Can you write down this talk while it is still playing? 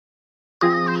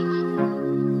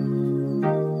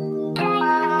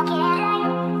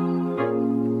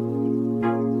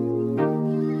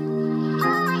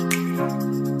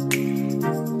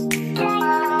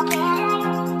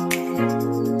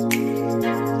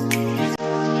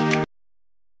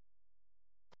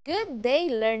Good day,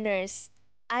 learners!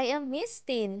 I am Miss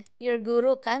Tin, your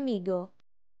Guru Kamigo.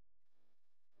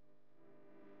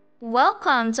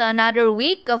 Welcome to another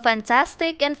week of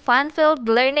fantastic and fun-filled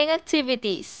learning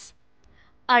activities.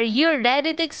 Are you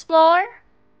ready to explore?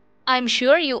 I'm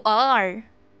sure you are.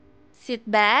 Sit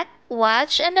back,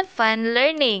 watch, and have fun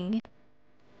learning.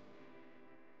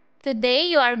 Today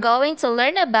you are going to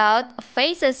learn about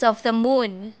phases of the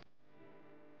moon.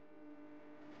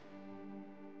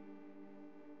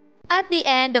 At the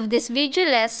end of this video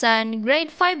lesson,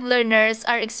 grade 5 learners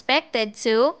are expected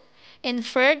to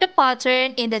infer the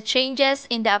pattern in the changes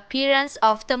in the appearance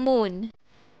of the moon.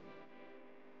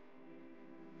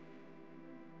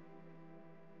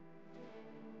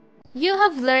 You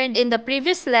have learned in the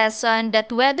previous lesson that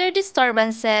weather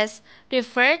disturbances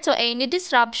refer to any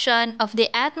disruption of the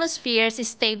atmosphere's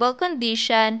stable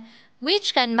condition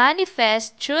which can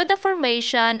manifest through the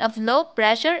formation of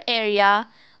low-pressure area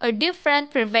or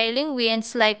different prevailing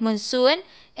winds like monsoon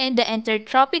and the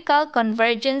intertropical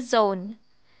convergence zone.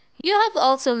 You have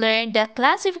also learned the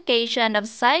classification of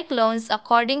cyclones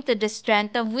according to the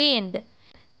strength of wind,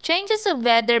 changes of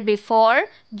weather before,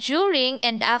 during,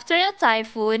 and after a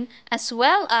typhoon, as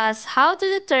well as how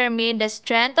to determine the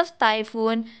strength of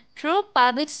typhoon through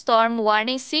public storm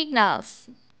warning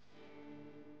signals.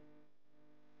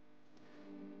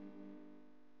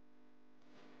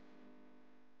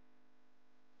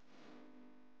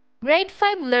 Grade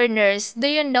 5 learners, do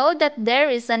you know that there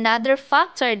is another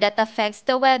factor that affects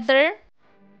the weather?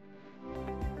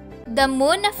 The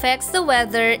moon affects the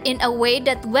weather in a way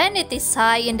that when it is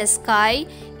high in the sky,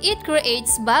 it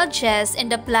creates bulges in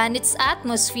the planet's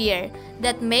atmosphere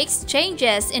that makes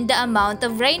changes in the amount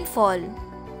of rainfall.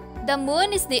 The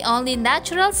moon is the only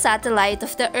natural satellite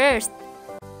of the Earth.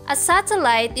 A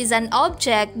satellite is an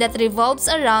object that revolves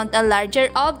around a larger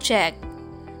object.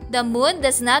 The moon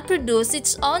does not produce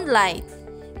its own light.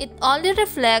 It only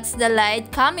reflects the light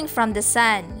coming from the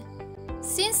sun.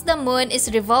 Since the moon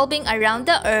is revolving around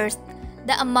the Earth,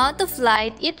 the amount of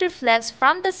light it reflects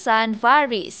from the sun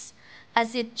varies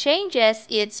as it changes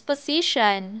its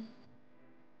position.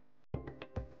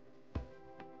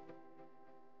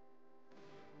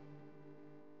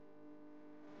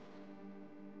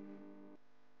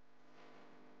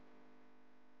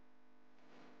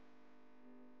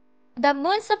 The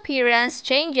moon's appearance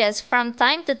changes from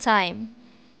time to time.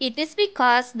 It is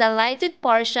because the lighted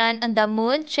portion on the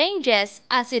moon changes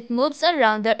as it moves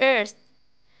around the Earth.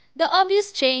 The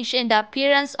obvious change in the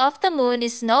appearance of the moon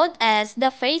is known as the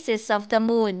phases of the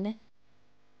moon.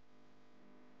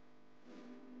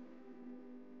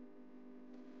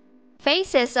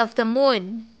 Phases of the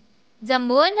moon. The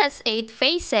moon has 8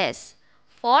 phases,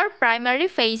 4 primary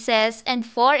phases and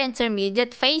 4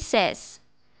 intermediate phases.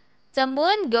 The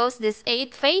moon goes these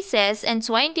 8 phases in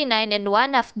 29 and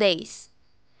 1/2 days.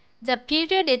 The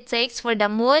period it takes for the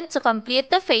moon to complete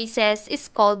the phases is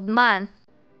called month.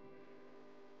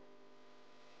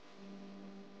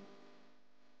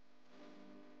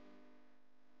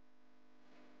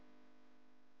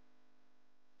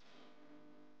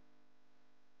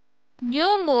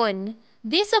 New moon.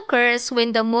 This occurs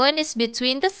when the moon is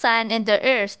between the sun and the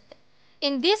earth.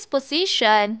 In this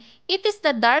position, it is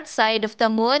the dark side of the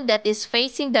moon that is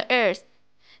facing the earth.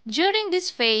 During this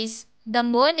phase, the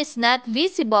moon is not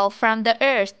visible from the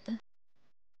earth.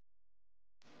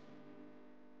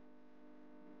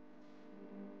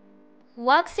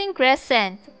 Waxing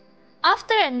crescent.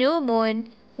 After a new moon,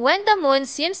 when the moon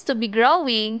seems to be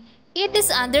growing, it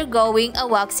is undergoing a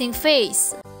waxing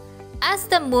phase. As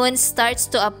the moon starts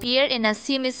to appear in a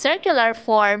semicircular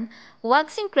form,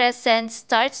 waxing crescent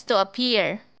starts to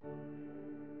appear.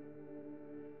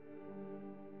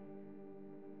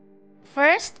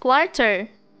 First quarter.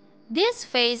 This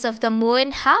phase of the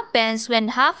moon happens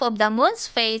when half of the moon's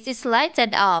face is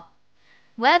lighted up.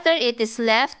 Whether it is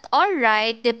left or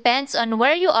right depends on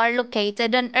where you are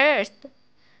located on Earth.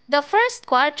 The first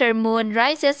quarter moon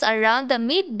rises around the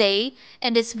midday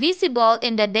and is visible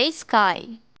in the day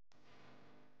sky.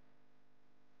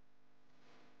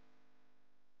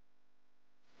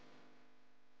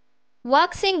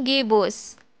 Waxing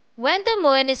gibbous. When the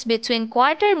moon is between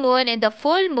quarter moon and the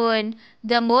full moon,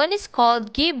 the moon is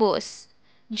called gibbous.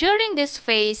 During this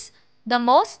phase, the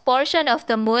most portion of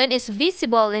the moon is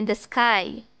visible in the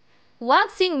sky.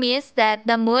 Waxing means that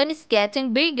the moon is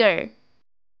getting bigger.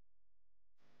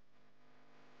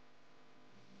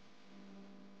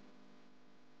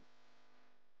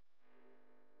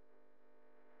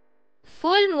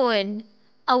 Full moon.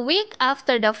 A week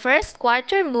after the first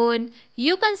quarter moon,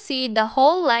 you can see the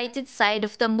whole lighted side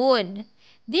of the moon.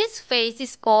 This phase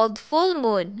is called full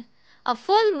moon. A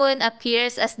full moon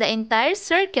appears as the entire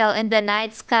circle in the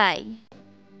night sky.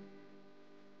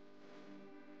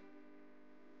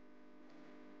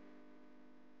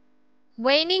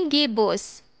 Waning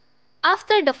Gebus.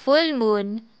 After the full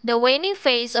moon, the waning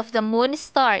phase of the moon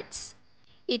starts.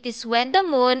 It is when the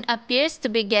moon appears to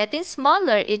be getting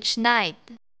smaller each night.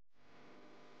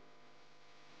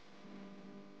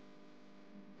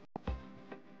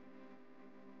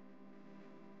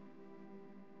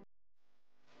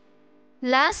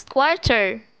 Last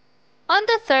quarter. On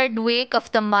the third week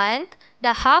of the month,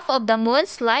 the half of the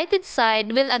moon's lighted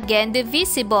side will again be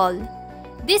visible.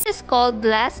 This is called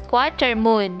last quarter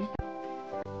moon.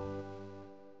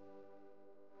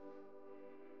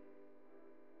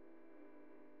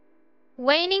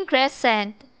 Waning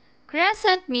Crescent.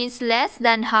 Crescent means less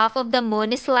than half of the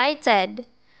moon is lighted.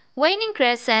 Waning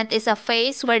Crescent is a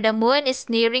phase where the moon is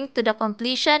nearing to the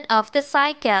completion of the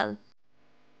cycle.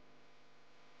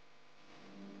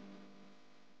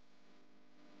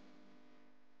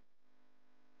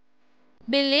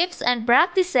 Beliefs and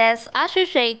practices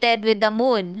associated with the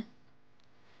moon.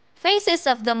 Phases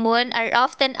of the moon are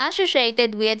often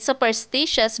associated with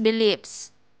superstitious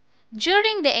beliefs.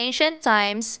 During the ancient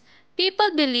times,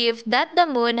 people believed that the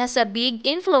moon has a big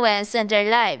influence in their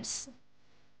lives.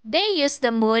 They used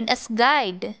the moon as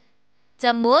guide.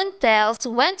 The moon tells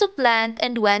when to plant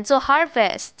and when to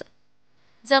harvest.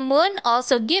 The moon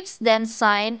also gives them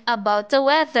sign about the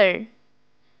weather.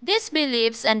 These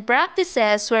beliefs and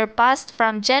practices were passed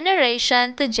from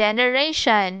generation to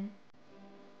generation.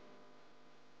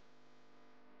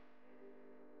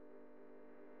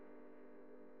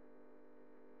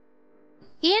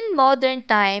 In modern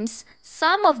times,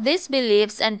 some of these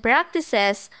beliefs and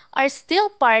practices are still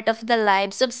part of the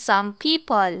lives of some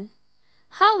people.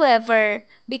 However,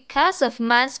 because of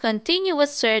man's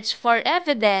continuous search for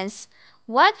evidence,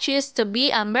 what used to be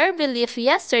a mere belief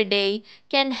yesterday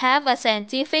can have a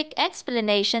scientific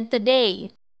explanation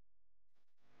today.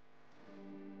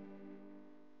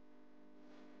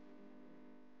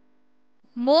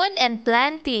 Moon and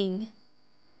planting.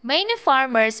 Many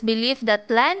farmers believe that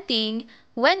planting,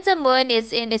 when the moon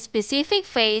is in a specific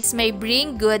phase, may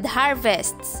bring good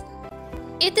harvests.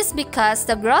 It is because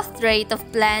the growth rate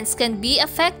of plants can be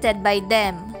affected by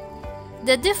them.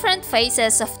 The different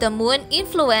phases of the moon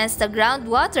influence the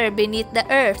groundwater beneath the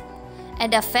earth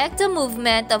and affect the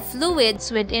movement of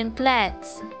fluids within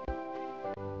plants.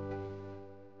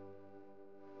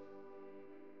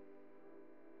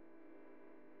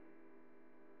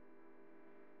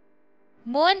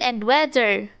 Moon and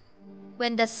weather.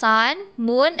 When the sun,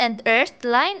 moon, and earth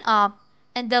line up,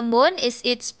 and the moon is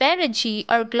its perigee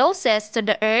or closest to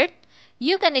the earth,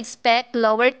 you can expect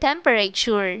lower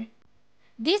temperature.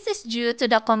 This is due to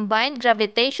the combined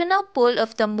gravitational pull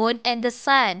of the moon and the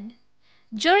sun.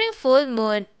 During full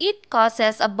moon, it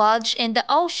causes a bulge in the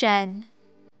ocean.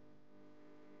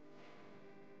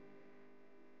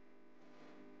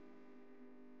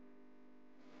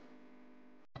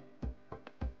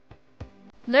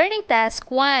 Learning Task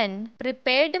 1.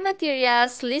 Prepare the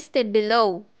materials listed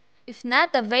below. If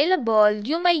not available,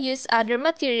 you may use other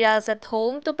materials at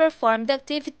home to perform the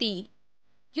activity.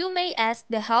 You may ask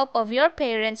the help of your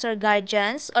parents or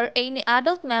guardians or any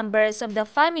adult members of the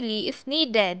family if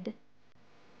needed.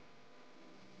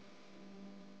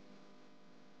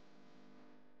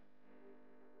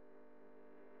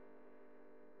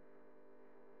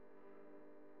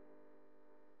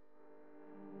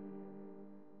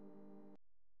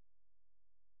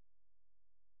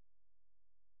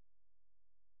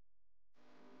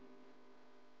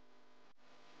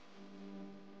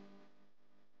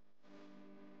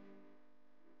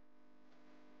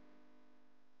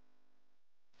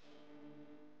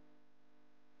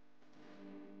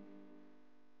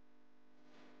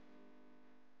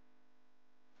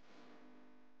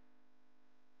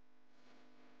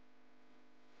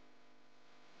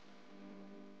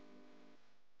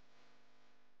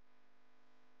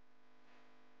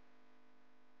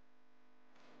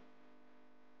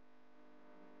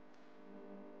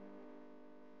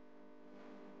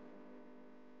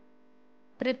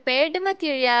 Prepare the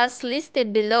materials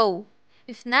listed below.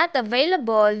 If not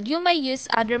available, you may use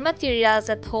other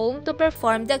materials at home to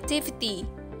perform the activity.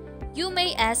 You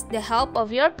may ask the help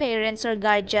of your parents or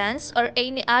guardians or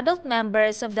any adult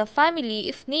members of the family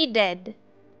if needed.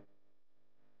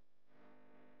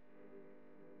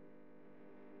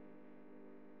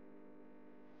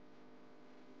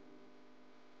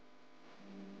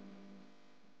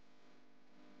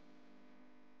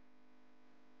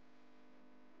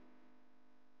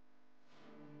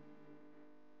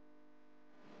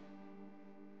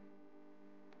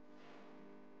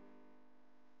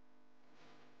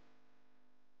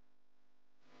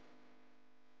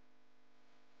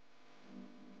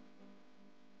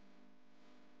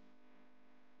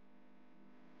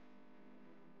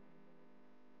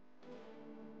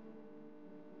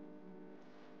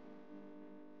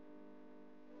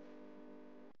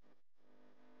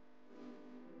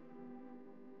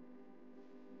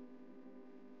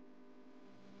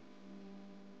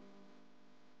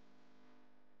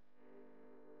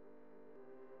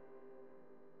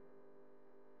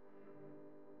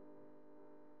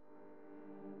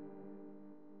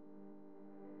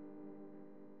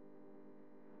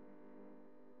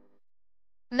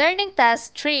 Learning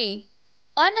Task 3.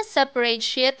 On a separate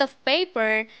sheet of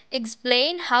paper,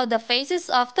 explain how the phases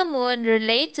of the moon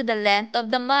relate to the length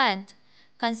of the month.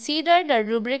 Consider the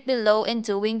rubric below in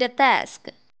doing the task.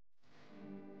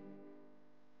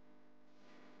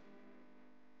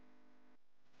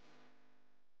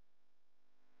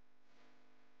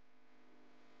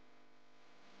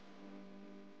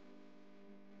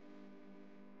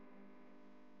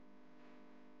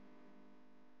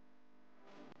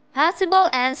 Possible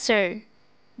answer.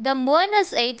 The moon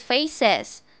has 8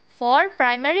 phases, 4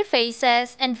 primary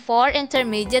phases, and 4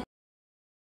 intermediate.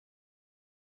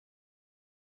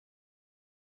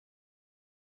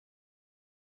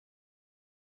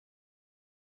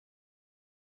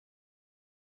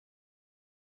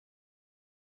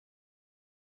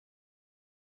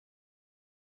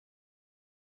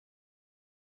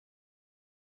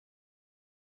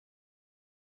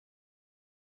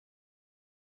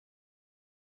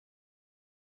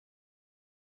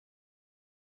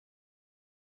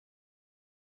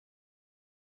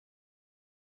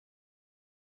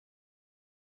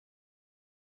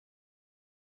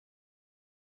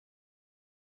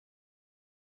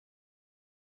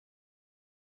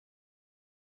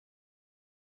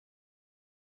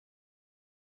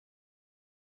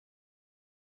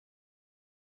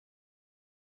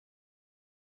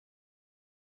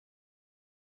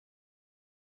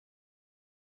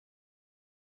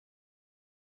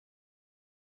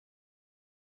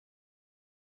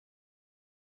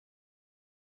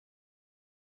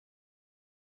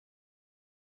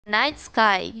 Night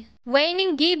sky.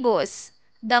 Waning Gebus.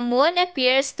 The moon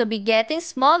appears to be getting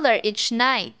smaller each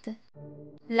night.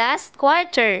 Last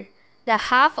quarter. The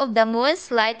half of the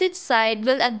moon's lighted side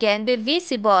will again be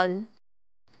visible.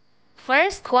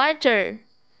 First quarter.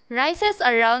 Rises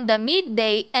around the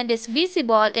midday and is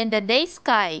visible in the day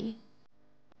sky.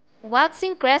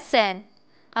 Waxing Crescent.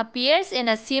 Appears in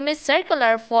a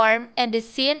semicircular form and is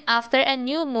seen after a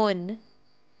new moon.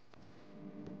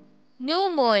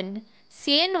 New moon.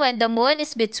 Seen when the moon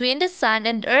is between the sun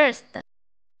and earth.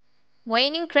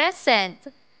 Waning Crescent.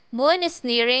 Moon is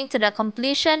nearing to the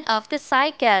completion of the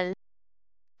cycle.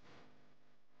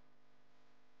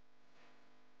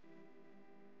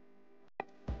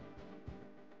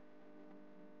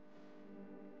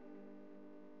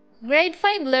 Grade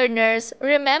 5 learners,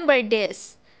 remember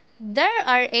this. There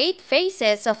are 8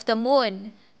 phases of the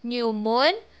moon. New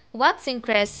moon, waxing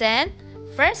crescent,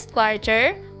 first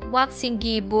quarter, waxing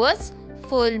gibbous,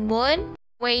 full moon,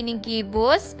 waning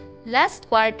gibbous, last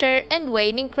quarter, and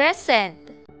waning crescent.